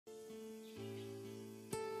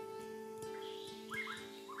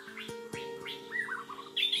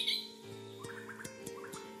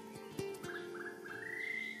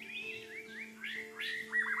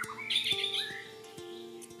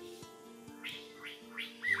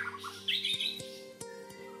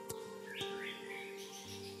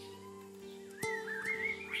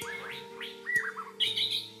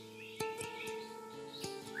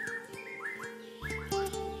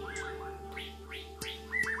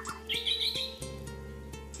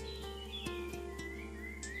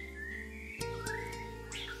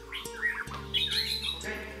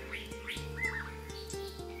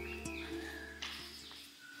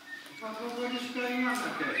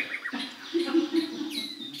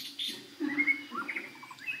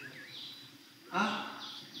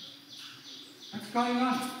going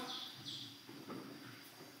on?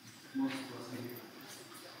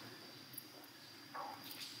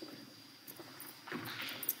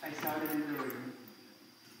 I started in the room.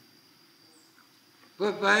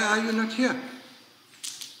 But why are you not here?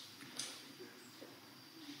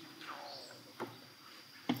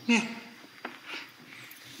 Yeah.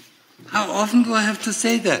 How often do I have to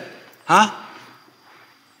say that? Huh?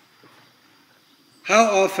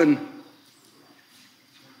 How often?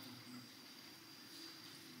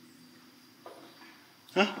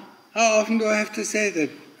 Huh? How often do I have to say that?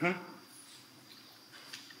 Huh?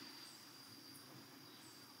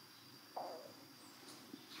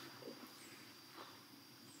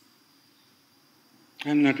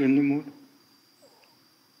 I'm not in the mood.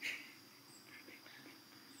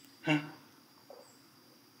 Huh?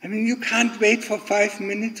 I mean, you can't wait for 5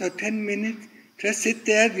 minutes or 10 minutes. Just sit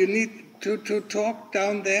there. You need to talk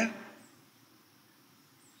down there.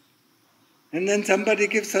 And then somebody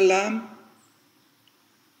gives alarm.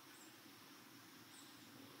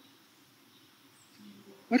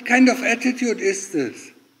 What kind of attitude is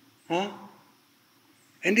this? Huh?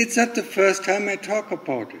 And it's not the first time I talk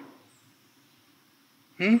about it.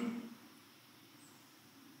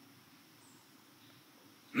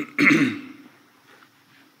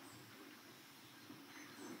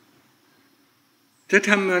จะท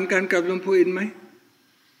ำเหมือนกันกับหลวงปู่อินไหม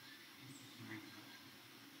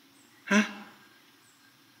ฮะ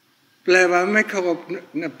แปลว่าไม่เคารพ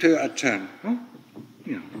นับถืออาจารย์เ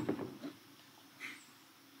นี่ย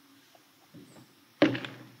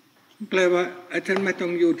แปลว่าอาจารย์ไม่ต้อ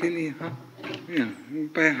งอยู่ที่นี่ฮะเนี่ย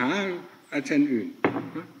ไปหาอาจารย์อื่น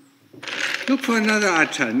Look for another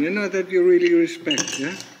Ajahn, that you really respect,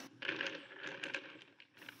 yeah?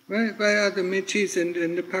 Why are the mechis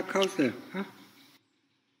in the park house there, huh?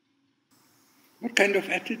 What kind of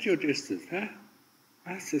attitude is this, huh?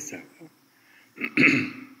 Ask yourself.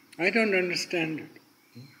 I don't understand it.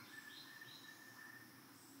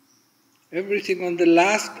 Everything on the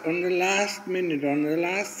last minute, on the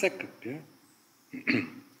last second, yeah?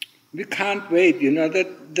 We can't wait,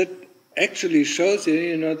 that actually shows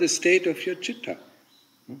you, the state of your citta.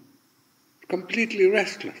 Completely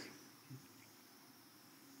restless.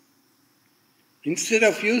 Instead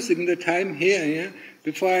of using the time here,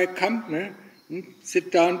 before I come,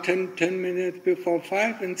 sit down 10 minutes before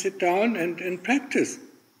 5 and sit down and practice.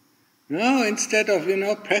 No, instead of,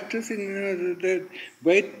 practicing,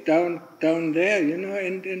 wait down there,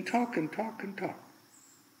 and talk.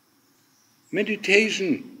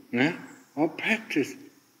 Meditation, or practice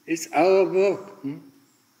is our work.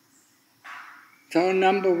 It's our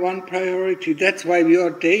number one priority. That's why we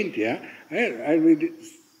ordained, yeah?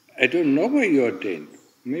 I don't know why you ordained.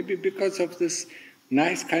 Maybe because of this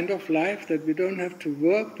nice kind of life, that we don't have to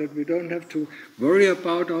work, that we don't have to worry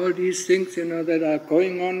about all these things, that are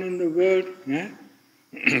going on in the world. Yeah?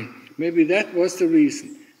 Maybe that was the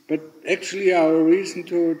reason. But actually our reason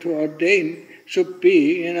to ordain should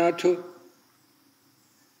be,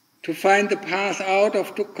 to find the path out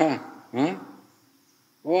of dukkha,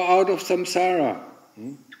 or out of samsara,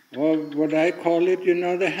 or what I call it,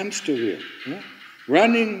 the hamster wheel.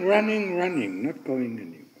 Running, not going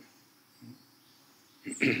anywhere.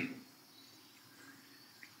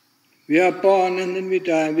 We are born and then we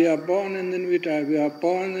die, we are born and then we die, we are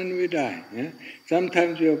born and we die. Yeah?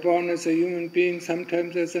 Sometimes we are born as a human being,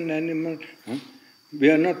 sometimes as an animal.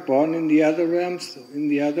 We are not born in the other realms, in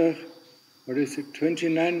the other,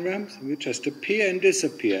 29 realms? We just appear and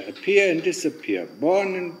disappear,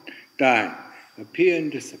 born and die, appear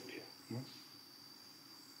and disappear.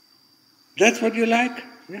 That's what you like?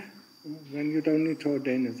 Yeah? Then you don't need to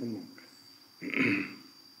ordain as a monk.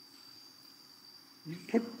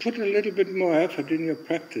 Put a little bit more effort in your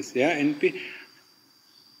practice, yeah, and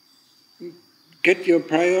get your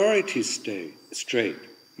priorities straight.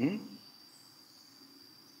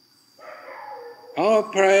 Our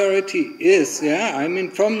priority is,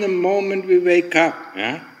 from the moment we wake up,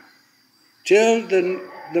 till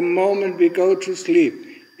the moment we go to sleep,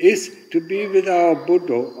 is to be with our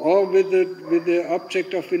Buddha or with the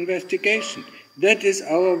object of investigation. That is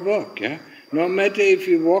our work, yeah. No matter if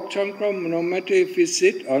we walk Chankram, no matter if we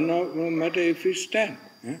sit, or no matter if we stand.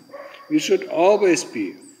 Yeah? We should always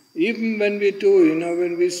be. Even when we do,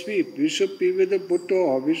 when we sweep, we should be with the Buddha,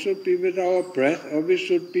 or we should be with our breath, or we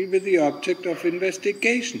should be with the object of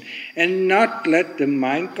investigation, and not let the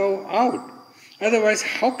mind go out. Otherwise,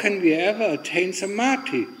 how can we ever attain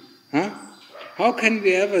samadhi? How can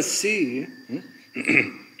we ever see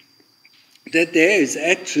that there is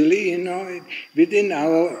actually, within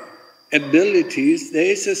our abilities,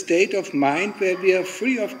 there is a state of mind where we are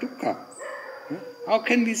free of dukkha? How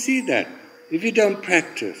can we see that? if we don't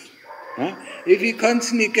practice, if we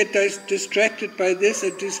constantly get distracted by this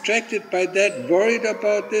and distracted by that, worried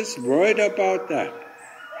about this, worried about that,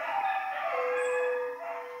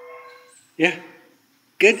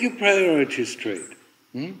 get your priorities straight.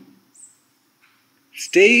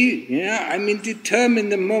 Stay, determine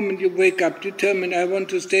the moment you wake up, determine I want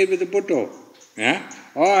to stay with the Buddha,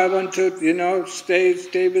 or I want to, stay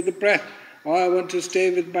with the breath, or I want to stay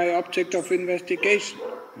with my object of investigation.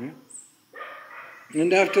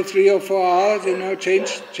 And after 3 or 4 hours,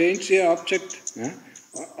 change the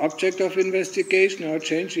object of investigation, or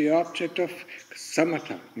change the object of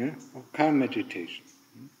samatha, or calm meditation.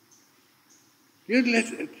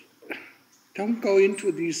 Don't go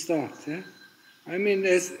into these thoughts.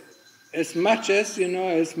 As much as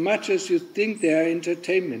you think they are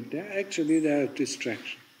entertainment, they are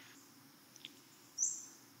distraction.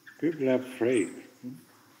 People are afraid.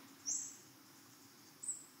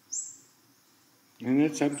 And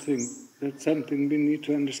that's something we need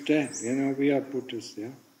to understand. We are Buddhists,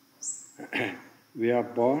 we are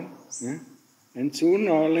born, and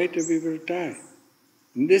sooner or later we will die.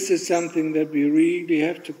 And this is something that we really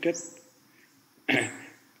have to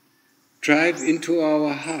drive into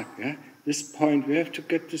our heart. This point, we have to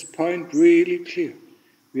get this point really clear.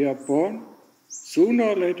 We are born, sooner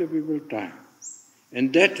or later we will die.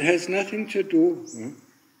 And that has nothing to do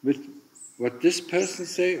with what this person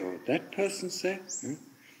say or that person said,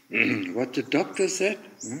 what the doctor said,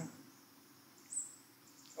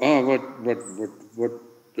 or what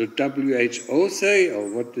the WHO say or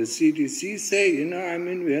what the CDC say. We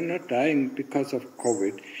are not dying because of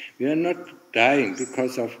COVID. We are not dying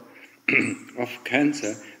because of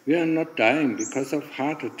cancer. We are not dying because of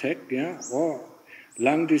heart attack, or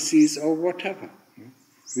lung disease or whatever.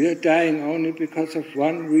 We are dying only because of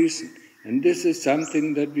one reason. And this is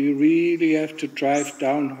something that we really have to drive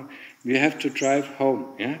down. We have to drive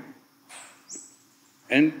home,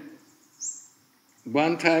 And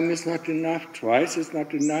one time is not enough, twice is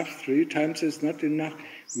not enough, 3 times is not enough.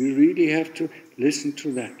 We really have to listen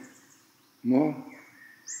to that more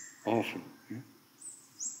often.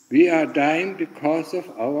 We are dying because of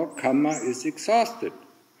our karma is exhausted.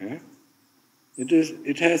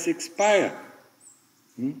 It has expired.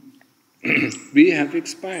 We have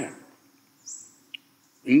expired.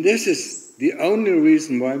 And this is the only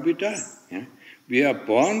reason why we die. We are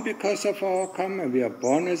born because of our karma. We are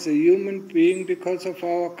born as a human being because of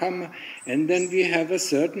our karma. And then we have a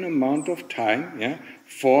certain amount of time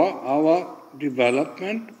for our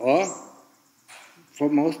development, or for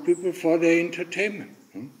most people for their entertainment.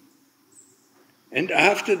 And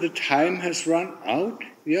after the time has run out,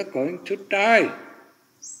 we are going to die.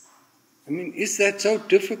 Is that so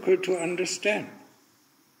difficult to understand?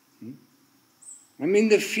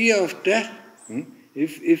 The fear of death.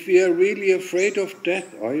 If we are really afraid of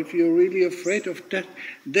death, or if you're really afraid of death,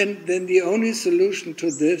 then the only solution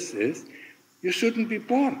to this is you shouldn't be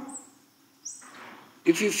born.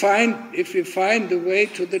 If you find the way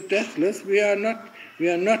to the deathless, we are not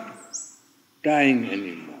dying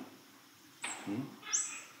anymore.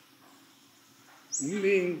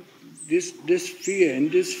 This fear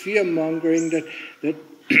and this fear mongering that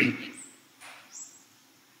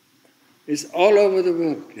is all over the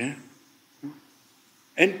world,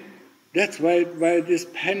 and that's why this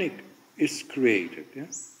panic is created.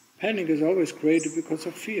 Panic is always created because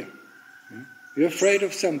of fear. You're afraid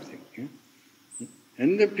of something,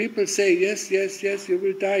 and the people say, yes, you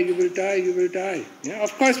will die, you will die, you will die.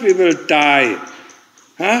 Of course we will die.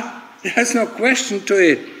 There's no question to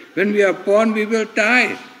it. When we are born, we will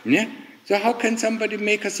die. So how can somebody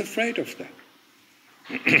make us afraid of that?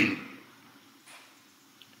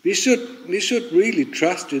 We should really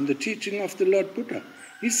trust in the teaching of the Lord Buddha.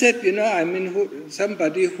 He said,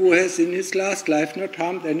 somebody who has in his last life not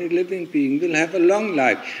harmed any living being will have a long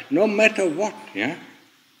life, no matter what.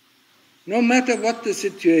 No matter what the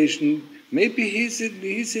situation. Maybe he's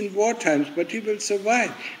in war times, but he will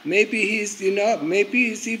survive. Maybe he's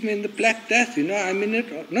even in the Black Death.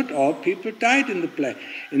 Not all people died in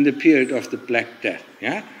the period of the Black Death.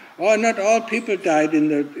 Or not all people died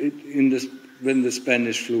when the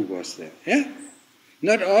Spanish flu was there.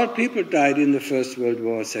 Not all people died in the First World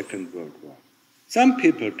War or Second World War. Some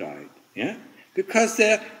people died, because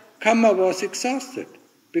their karma was exhausted,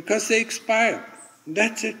 because they expired.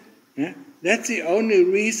 That's it. That's the only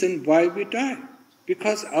reason why we die,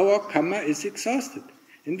 because our karma is exhausted.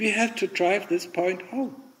 And we have to drive this point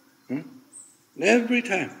home. Every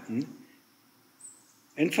time.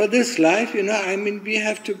 And for this life, we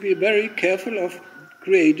have to be very careful of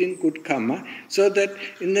creating good karma, so that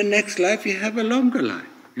in the next life we have a longer life.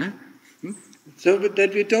 so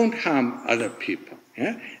that we don't harm other people.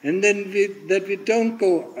 Yeah? And then that we don't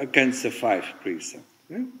go against the 5 precepts.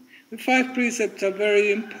 Yeah? The 5 precepts are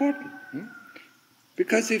very important. Yeah?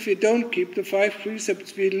 Because if we don't keep the 5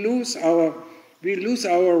 precepts, we lose our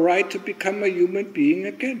right to become a human being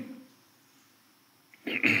again.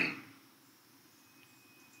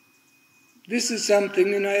 This is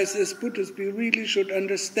something, as Buddhists, we really should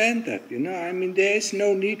understand that, there is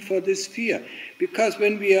no need for this fear. Because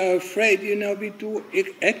when we are afraid, we do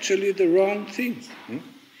actually the wrong things.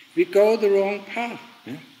 We go the wrong path.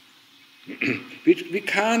 We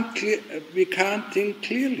can't think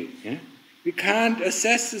clearly. We can't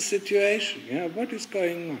assess the situation. What is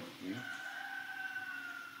going on?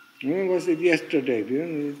 When was it yesterday?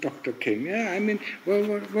 The doctor came.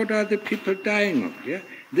 What are the people dying of?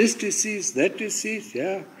 This disease, that disease.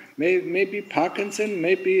 Maybe Parkinson,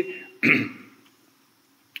 maybe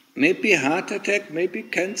maybe heart attack, maybe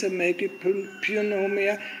cancer, maybe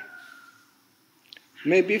pneumonia,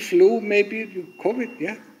 maybe flu, maybe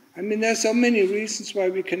COVID. There are so many reasons why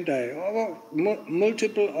we can die. Or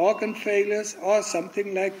multiple organ failures or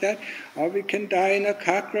something like that. Or we can die in a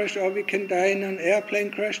car crash, or we can die in an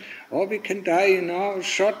airplane crash, or we can die,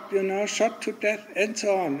 shot to death, and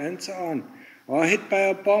so on, and so on. Or hit by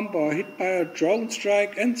a bomb, or hit by a drone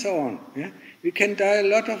strike, and so on. We can die a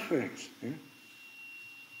lot of ways.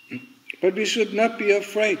 But we should not be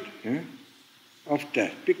afraid of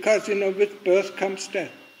death. Because, with birth comes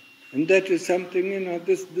death. And that is something,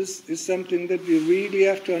 this is something that we really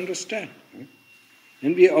have to understand.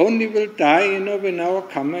 And we only will die, when our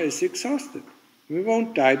karma is exhausted. We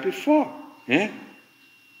won't die before.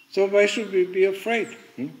 So why should we be afraid?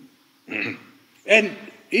 And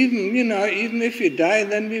even if we die,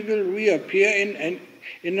 then we will reappear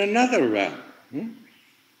in another realm.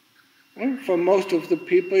 For most of the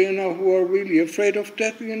people, who are really afraid of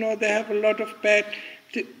death, they have a lot of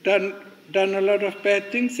done a lot of bad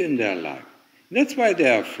things in their life. That's why they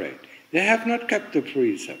are afraid. They have not kept the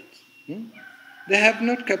precepts. They have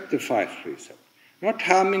not kept the 5 precepts. Not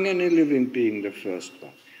harming any living being, the first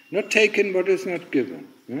one. Not taking what is not given,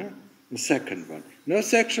 the second one. No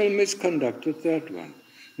sexual misconduct, the third one.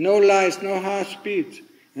 No lies, no harsh speech,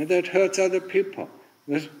 that hurts other people,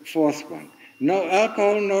 the fourth one. No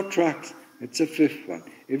alcohol, no drugs, it's the 5th one.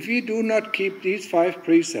 If we do not keep these 5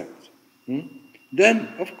 precepts, then,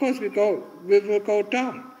 of course, we will go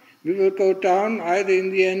down. We will go down either in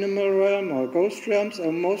the animal realm or ghost realms,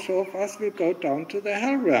 or most of us will go down to the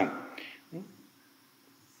hell realm.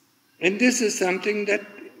 And this is something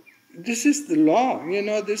this is the law,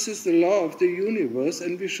 this is the law of the universe,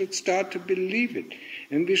 and we should start to believe it.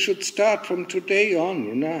 And we should start from today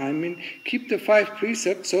on, keep the 5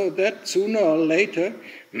 precepts so that sooner or later,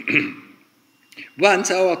 once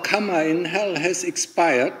our karma in hell has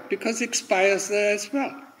expired, because it expires there as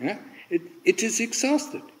well, it is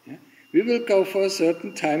exhausted. We will go for a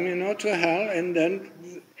certain time, to hell, and then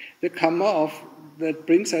the karma that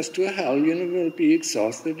brings us to hell, will be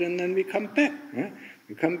exhausted, and then we come back.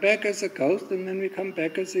 We come back as a ghost, and then we come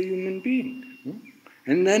back as a human being.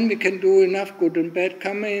 And then we can do enough good and bad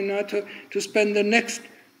karma, to spend the next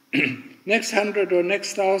 100 or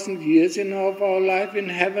next 1,000 years, of our life in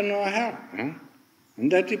heaven or hell.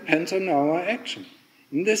 And that depends on our action.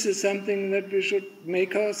 And this is something that we should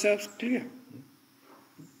make ourselves clear.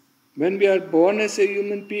 When we are born as a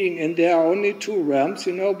human being, and there are only 2 realms,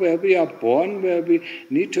 where we are born, where we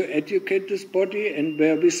need to educate this body, and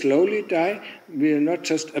where we slowly die. We are not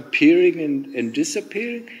just appearing and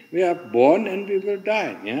disappearing. We are born and we will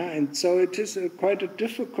die. And so it is quite a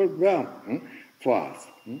difficult realm for us.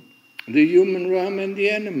 The human realm and the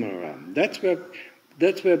animal realm. That's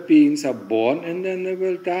where beings are born and then they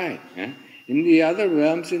will die. In the other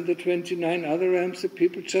realms, in the 29 other realms, the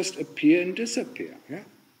people just appear and disappear.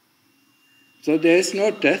 So there is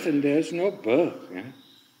no death and there is no birth.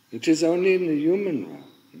 It is only in the human realm.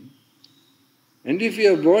 And if we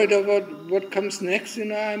are worried about what comes next,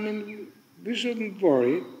 we shouldn't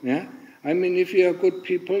worry. If we are good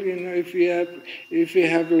people, if we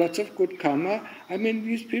have lots of good karma,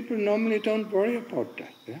 these people normally don't worry about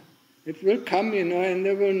that. It will come, and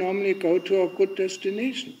they will normally go to a good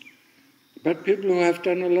destination. But people who have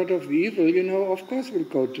done a lot of evil, of course will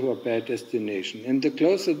go to a bad destination. And the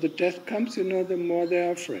closer the death comes, the more they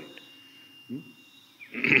are afraid.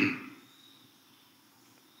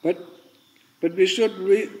 But we should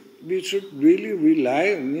really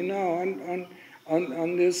rely,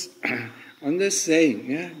 on this on this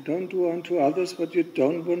saying, don't do unto others what you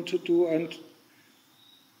don't want to do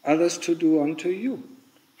others to do unto you.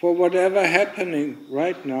 For whatever happening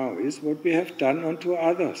right now is what we have done unto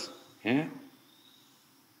others.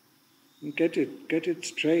 And get it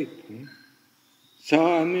straight. So,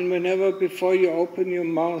 I mean, whenever before you open your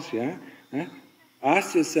mouth,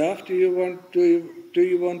 ask yourself, do you want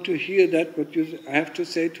to hear that what you have to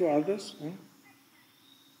say to others?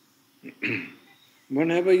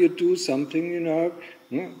 Whenever you do something,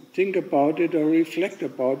 think about it or reflect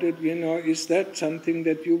about it. Is that something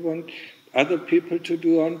that you want other people to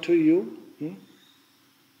do unto you?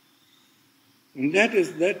 And that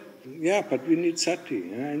is that. Yeah, but we need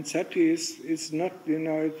sati, and sati is not,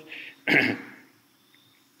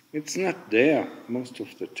 it's not there most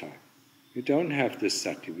of the time. We don't have this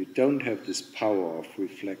sati. We don't have this power of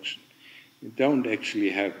reflection. We don't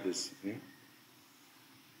actually have this.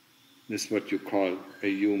 This is what you call a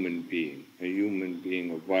human being,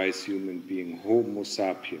 a wise human being, Homo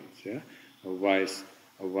sapiens, a wise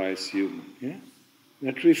human,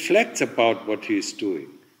 that reflects about what he is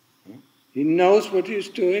doing. He knows what he is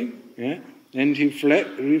doing, and he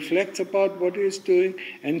reflects about what he is doing,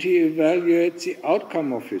 and he evaluates the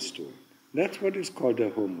outcome of his doing. That's what is called a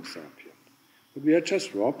Homo sapiens. But we are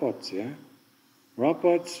just robots,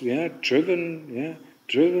 robots,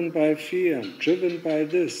 driven by fear, driven by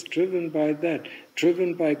this, driven by that,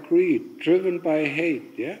 driven by greed, driven by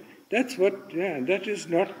hate. That's not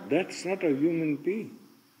a human being.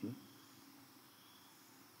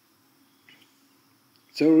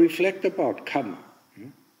 So reflect about karma.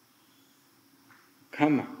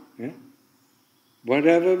 Karma.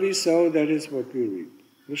 Whatever we sow, that is what we reap.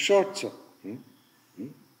 The short sow.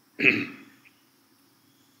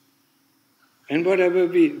 And whatever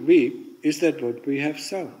we reap, is that what we have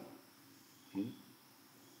sown?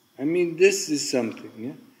 I mean, this is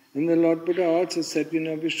something. And the Lord Buddha also said,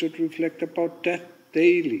 we should reflect about death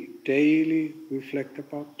daily reflect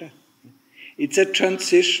about death. It's a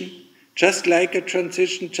transition, just like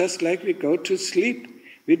we go to sleep.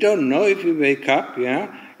 We don't know if we wake up,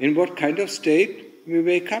 in what kind of state we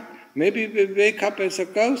wake up. Maybe we wake up as a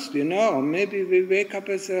ghost, or maybe we wake up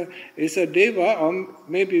as a deva, or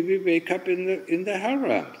maybe we wake up in the hell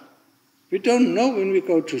realms. We don't know when we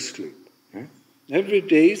go to sleep. Every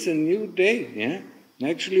day is a new day.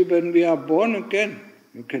 Actually, when we are born again,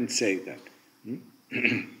 you can say that.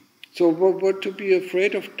 So what to be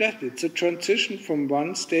afraid of death? It's a transition from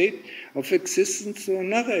one state of existence to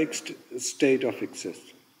another state of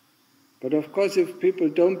existence. But of course, if people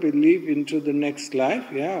don't believe into the next life,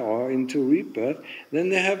 or into rebirth, then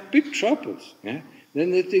they have big troubles. Then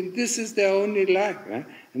they think this is their only life,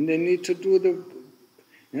 and they need to do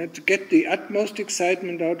to get the utmost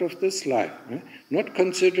excitement out of this life, not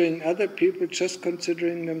considering other people, just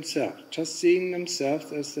considering themselves, just seeing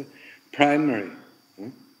themselves as the primary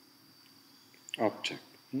object,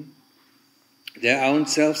 their own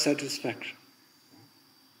self-satisfaction.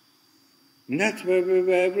 And that's where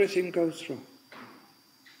everything goes wrong.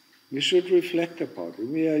 We should reflect about it.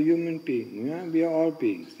 We are human beings, we are all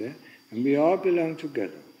beings, and we all belong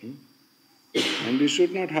together. And we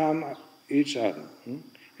should not harm each other.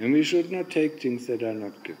 And we should not take things that are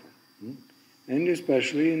not given. And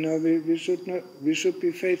especially, we should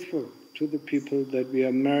be faithful to the people that we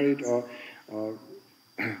are married or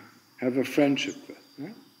have a friendship with.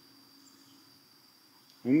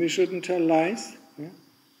 And we shouldn't tell lies.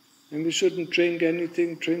 And we shouldn't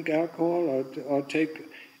drink alcohol or take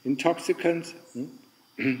intoxicants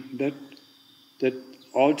that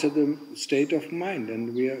alter the state of mind,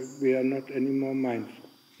 and we are not anymore mindful.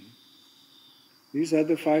 These are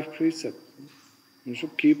the 5 precepts. We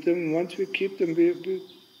should keep them. Once we keep them,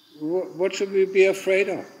 what should we be afraid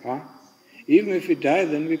of? Even if we die,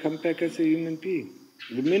 then we come back as a human being.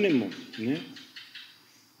 The minimum.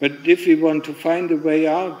 But if we want to find a way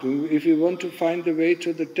out, if we want to find the way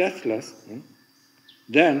to the deathless,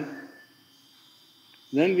 then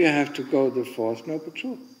we have to go the 4th noble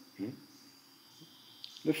truth.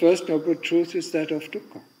 The first noble truth is that of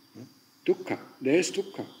dukkha. Dukkha. There is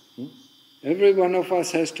dukkha. Every one of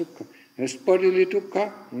us has dukkha. Has bodily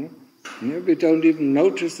dukkha. We don't even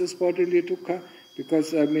notice this bodily dukkha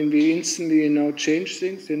because we instantly change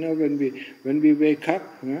things. When we wake up,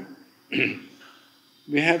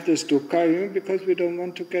 we have this dukkha because we don't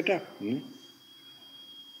want to get up.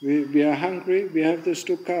 We are hungry. We have this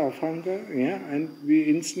dukkha of hunger, and we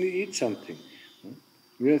instantly eat something.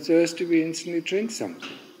 We are thirsty. We instantly drink something.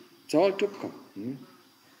 It's all dukkha.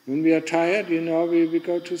 When we are tired, we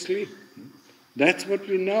go to sleep. That's what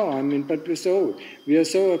we know. But we are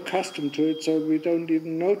so accustomed to it, so we don't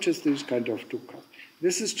even notice these kind of dukkha.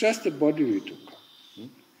 This is just the bodily dukkha.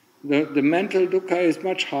 The mental dukkha is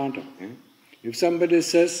much harder. If somebody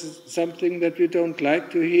says something that we don't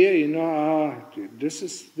like to hear, this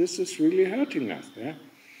is really hurting us.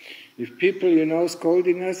 If people,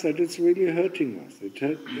 scolding us, that it's really hurting us.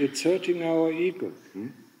 It's hurting our ego.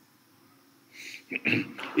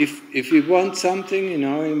 If we want something,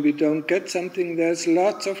 and we don't get something, there's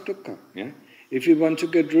lots of dukkha. Yeah? If we want to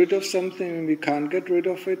get rid of something and we can't get rid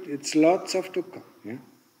of it, it's lots of dukkha. Yeah?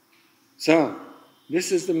 So,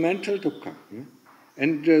 this is the mental dukkha. Yeah?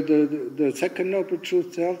 And the second noble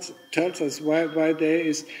truth tells us why there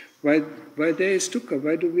is dukkha.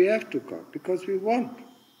 Why do we have dukkha? Because we want.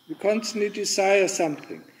 We constantly desire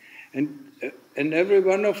something. And every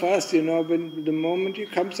one of us, when the moment he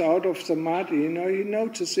comes out of samadhi, he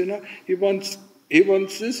notices, he wants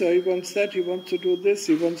this or he wants that, he wants to do this,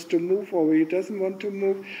 he wants to move or he doesn't want to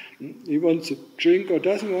move, he wants to drink or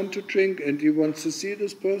doesn't want to drink, and he wants to see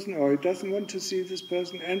this person or he doesn't want to see this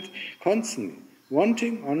person, and constantly.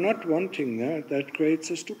 Wanting or not wanting, that creates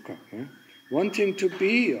a dukkha. Yeah? Wanting to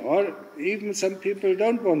be, or even some people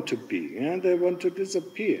don't want to be, they want to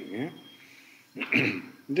disappear. Yeah?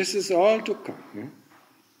 This is all dukkha. Yeah?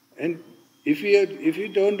 And if you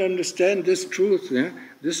don't understand this truth,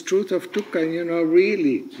 this truth of dukkha,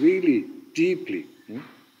 really, really deeply,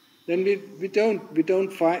 then we don't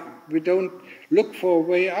look for a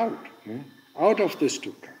way out of this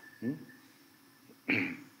dukkha.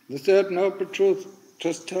 The third noble truth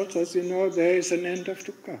just tells us, there is an end of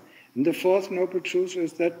dukkha. And the fourth noble truth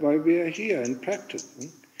is that why we are here and practice.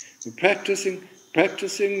 We're practicing,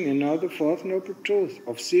 the fourth noble truth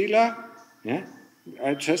of sila. Yeah,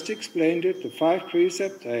 I just explained it, the 5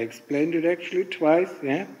 precepts. I explained it actually twice.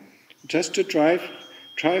 Yeah, just to drive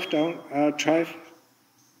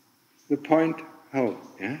the point home.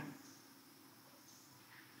 Yeah,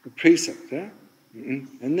 the precept. Yeah.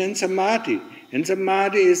 And then samadhi. And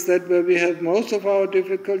samadhi is that where we have most of our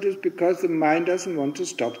difficulties because the mind doesn't want to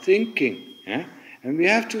stop thinking. Yeah? And we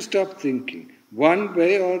have to stop thinking, one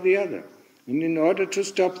way or the other. And in order to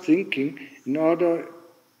stop thinking, in order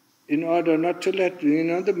not to let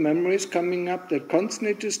the memories coming up that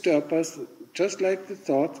constantly disturb us, just like the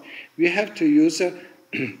thoughts, we have to use a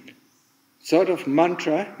sort of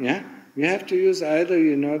mantra. Yeah? We have to use either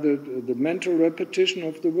the mental repetition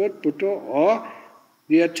of the word Buddha or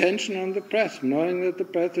the attention on the breath, knowing that the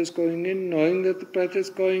breath is going in, knowing that the breath is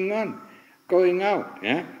going out,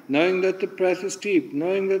 yeah? Knowing that the breath is deep,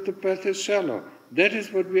 knowing that the breath is shallow. That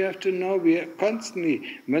is what we have to know. We are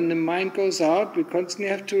constantly, when the mind goes out, we constantly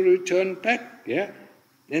have to return back, yeah?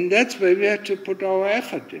 And that's where we have to put our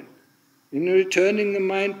effort in returning the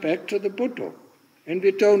mind back to the Buddha. And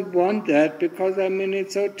we don't want that because,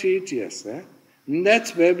 it's so tedious, yeah? And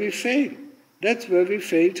that's where we fail. That's where we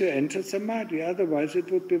fail to enter samadhi. Otherwise,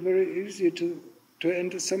 it would be very easy to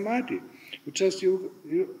enter samadhi. We just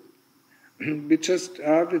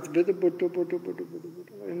are with the Buddha,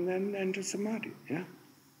 and then enter samadhi. Yeah.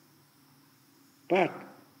 But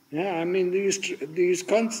these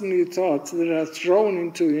constantly thoughts that are thrown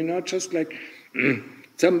into, just like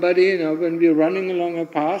somebody, when we're running along a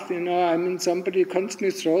path, somebody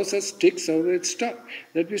constantly throws us sticks so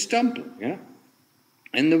that we stumble. Yeah.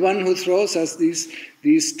 And the one who throws us these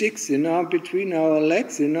sticks, between our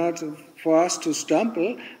legs, for us to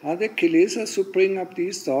stumble, are the kilesas who bring up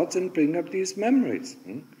these thoughts and bring up these memories.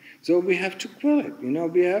 So we have to quell it.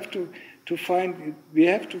 We have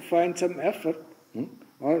to find some effort,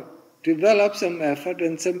 or develop some effort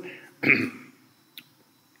and some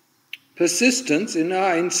persistence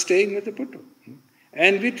in staying with the Buddha.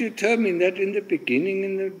 And we determine that in the beginning,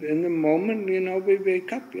 in the moment, we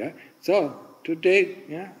wake up. Yeah. So today,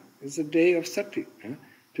 is the day of sati. Yeah?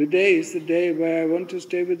 Today is the day where I want to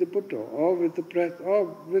stay with the Buddha, or with the breath, or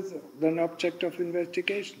with an object of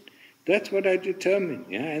investigation. That's what I determine,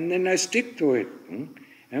 and then I stick to it.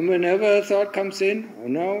 And whenever a thought comes in,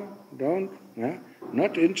 no, don't,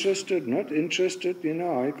 not interested,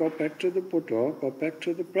 I go back to the Buddha, or go back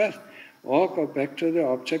to the breath, or go back to the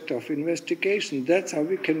object of investigation. That's how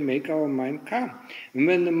we can make our mind calm. And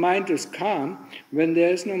when the mind is calm, when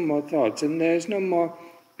there is no more thoughts and there is no more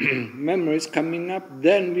memories coming up,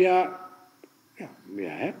 then we are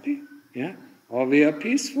happy, or we are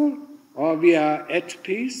peaceful, or we are at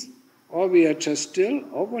peace, or we are just still,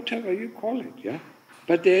 or whatever you call it,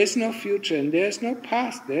 But there is no future and there is no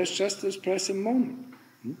past. There is just this present moment.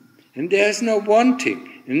 And there is no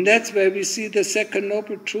wanting. And that's where we see the second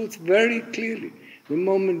noble truth very clearly. The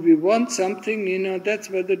moment we want something, that's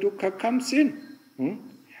where the dukkha comes in.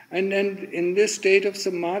 And then in this state of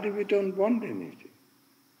samadhi, we don't want anything.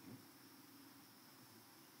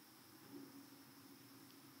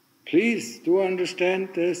 Please do understand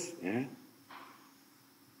this.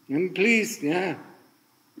 And please, do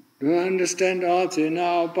understand also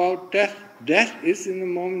about death. death is in the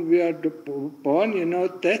moment we are born.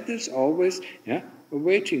 Death is always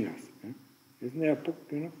awaiting us. Isn't there a book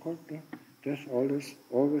called Death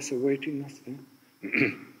always awaiting us?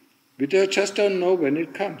 We just don't know when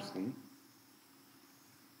it comes.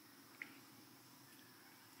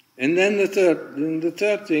 And then the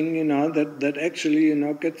third thing, that actually,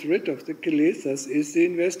 gets rid of the kilesas is the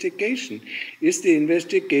investigation. Is the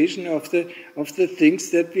investigation of the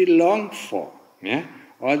things that we long for,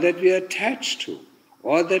 or that we are attached to,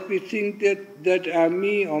 or that we think that are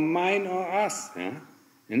me or mine or us.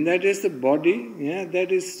 And that is the body,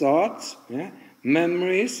 that is thoughts,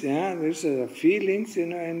 memories, these are feelings,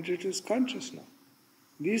 and it is consciousness.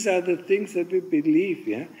 These are the things that we believe,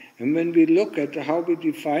 And when we look at how we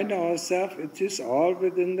define ourselves, it is all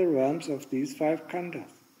within the realms of these 5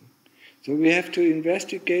 khandhas. So we have to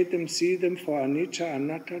investigate them, see them for anicca,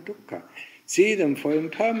 anatta, dukkha. See them for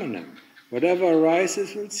impermanent. Whatever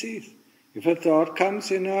arises will cease. If a thought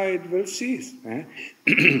comes, it will cease.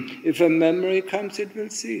 If a memory comes, it will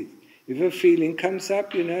cease. If a feeling comes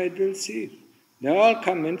up, it will cease. They all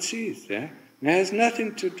come and cease. It has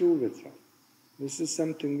nothing to do with us. This is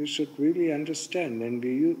something we should really understand, and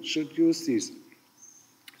we should use these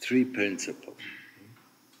 3 principles.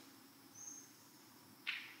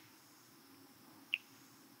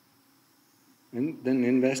 And then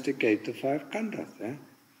investigate the 5 khandhas.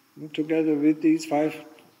 Together with these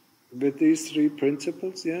 3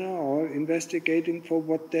 principles, or investigating for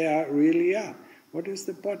what they really are. What is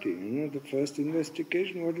the body? The first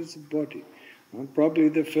investigation, what is the body? Probably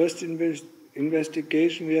the first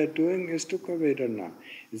investigation we are doing is dukkha vedana.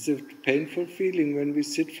 It's a painful feeling when we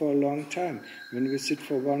sit for a long time. When we sit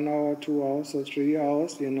for 1 hour, 2 hours, or 3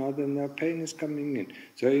 hours, then the pain is coming in.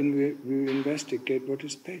 So we investigate what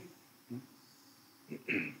is pain.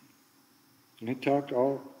 I talked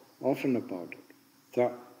often about it.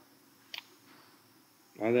 So,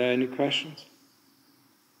 are there any questions?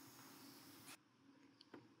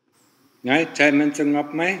 ไงใจมันสงบ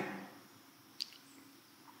ไหม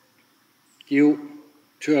คิว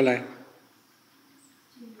ชื่ออะไร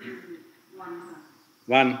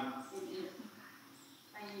วัน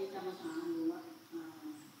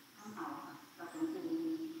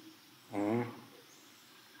อ๋อ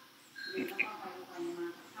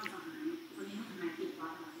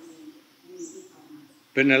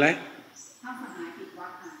เป็นอะไร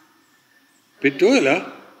ปิดด้วยเหรอ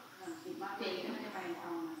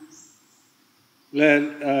แล้ว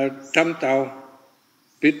ทำเตา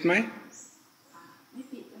ปิดไหมไม่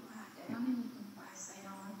ปิดค่ะแต่ว่าไม่มีคนไปน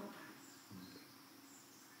อนตัว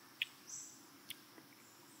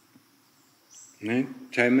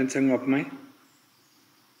ใจมันสงบไหม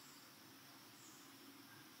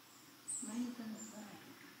ไม่สงบเลย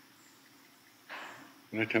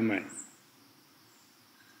แล้วทำไม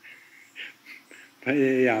พย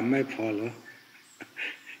ายามไม่พอเหรอ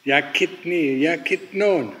อยากคิดนี่อยากคิดโ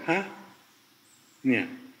น่นเนี่ย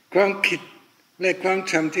ความคิดและความ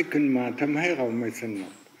จำที่ขึ้นมาทำให้เราไม่สง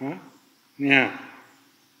บเนี่ย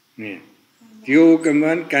อยู่กันเห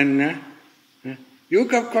มือนกันนะอยู่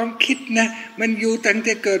กับความคิดนะมันอยู่ตั้งแ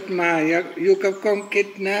ต่เกิดมาอยู่กับความคิด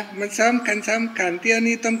นะมันสำคัญเดี๋ยว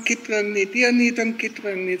นี้ต้องคิดเรื่องนี้เดี๋ยวนี้ต้องคิดเ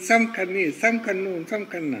รื่องนี้สำคัญนี่สำคัญนู่นส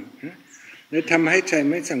ำคัญนั่นเลยทำให้ใจ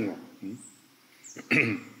ไม่สงบ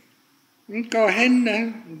มันก็เห็นนะ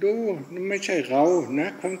ดูไม่ใช่เรานะ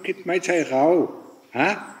ความคิดไม่ใช่เรา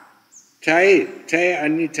ใช่อ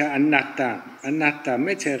นิจจอนัตตาไ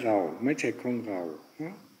ม่ใช่เราไม่ใช่ของเรา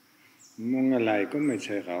มองอะไรก็ไม่ใ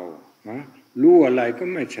ช่เรารู้อะไรก็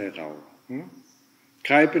ไม่ใช่เราใค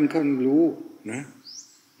รเป็นคนรู้นะ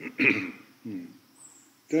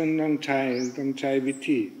ต้องใช้วิ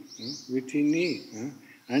ธีนี้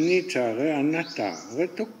อนิจจหรืออนัตตาหรือ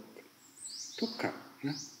ทุกข์น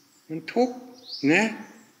ะมันทุกข์นะ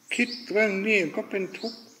คิดเรื่องนี้ก็เป็นทุ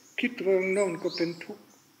กข์คิดเรื่องโน้นก็เป็นทุกข์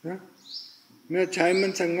นะเมื่อใจมั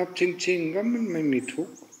นสงบจริงๆก็มันไม่มีทุก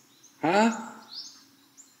ข์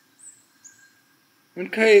มัน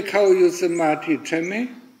เคยเข้าอยู่สมาธิใช่ไหม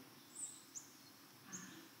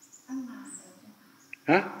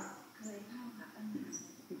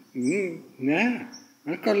นะ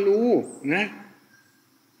มันก็รู้นะ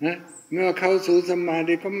เมื่อเข้าสู่สมา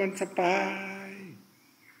ธิก็มันสบาย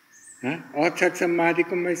นะออกจากสมาธิ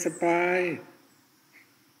ก็ไม่สบาย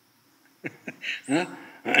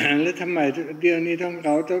แล้วทำไมเดี๋ยวนี้ต้องเร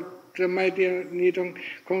าทำไมเดี๋ยวนี้ต้อง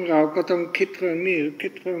ของเราก็ต้องคิดเรื่องนี้คิ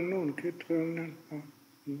ดเรื่องโน้นคิดเรื่องนั้น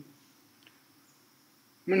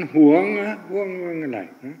มันหวงเรื่องอะไร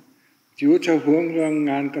อยู่จะหวงเรื่อง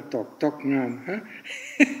งานก็ตกงาน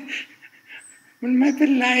มันไม่เป็น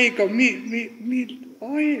ไรก็มีโ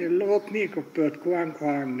อ้ยโลกนี่ก็เปิดกว้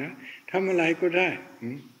างๆนะ ทำอะไรก็ได้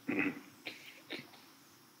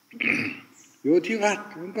อยู่ที่วัด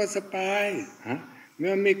มันก็สบายเ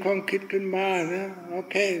มื่อมีความคิดขึ้นมานะโอ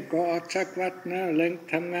เคก็ออกจากวัดนะเล่น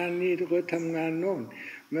ทำงานนี้ก็ทำงานโน่น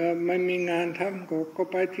เมื่อไม่มีงานทำก็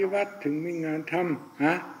ไปที่วัดถึงมีงานท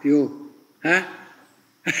ำอยู่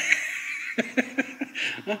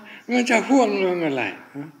มันจะห่วงเรื่องอะไร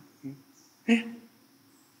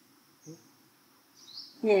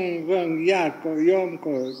ห่วงเรื่องญาติก็โยม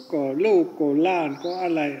ก็ลูกก็หลานก็อะ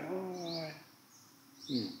ไร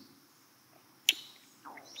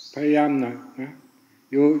พยายามหน่อยนะ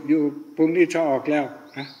อยู่พรุ่งนี้จะออกแล้ว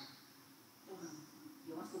นะ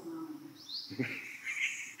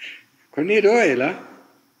คนนี้ด้วยเหรอ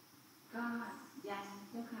ก็ยัง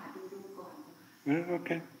เจ้าค่ะดูก่อนโอเค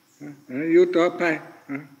อยู่ต่อไป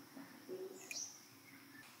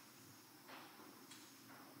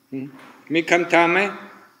มีคำถามไหม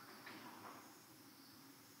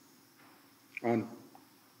อ่อน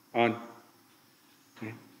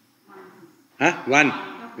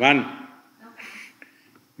วัน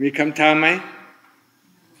มีคำถามไหม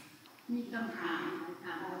มีคำถาม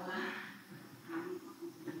ว่า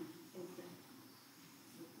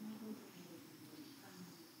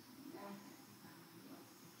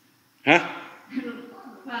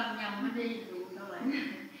ฟังยังไม่ได้รู้เท่าไหร่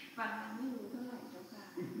ฟังยังไม่รู้เท่าไหร่เจ้าค่ะ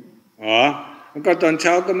แล้วก็ตอนเ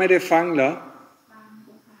ช้าก็ไม่ได้ฟังเหรอฟังเ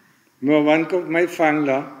จ้าค่ะเมื่อวันก็ไม่ฟังเห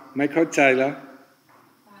รอไม่เข้าใจเหรอ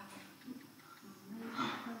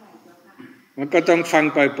มันก็ต้องฟัง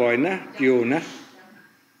บ่อยๆนะอยู่นะ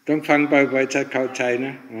ต้องฟังบ่อยๆจะเข้าใจน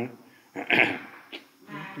ะ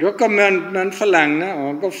แล้วก็มันฝรั่งนะ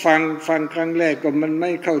ก็ฟังครั้งแรกก็มันไม่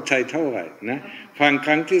เข้าใจเท่าไหร่นะฟังค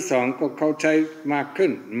รั้งที่สองก็เข้าใจมากขึ้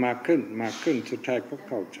นสุดท้ายก็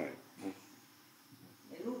เข้าใจ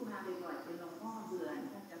ลูกมาบ่อยๆเป็นหลวงพ่อเบื่อ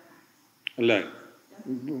นะเจ้าค่ะอะไร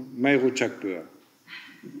ไม่รู้จักเบื่อ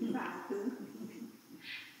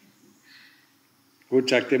รู้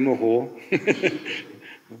จักแต่โมโห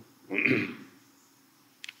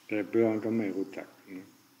แต่เบื่อก็ไม่รู้จัก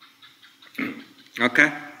โอเค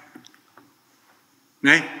ไหน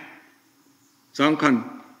2 คน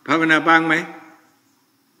ภาวนาบ้างไหม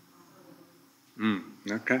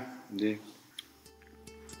นะครับดี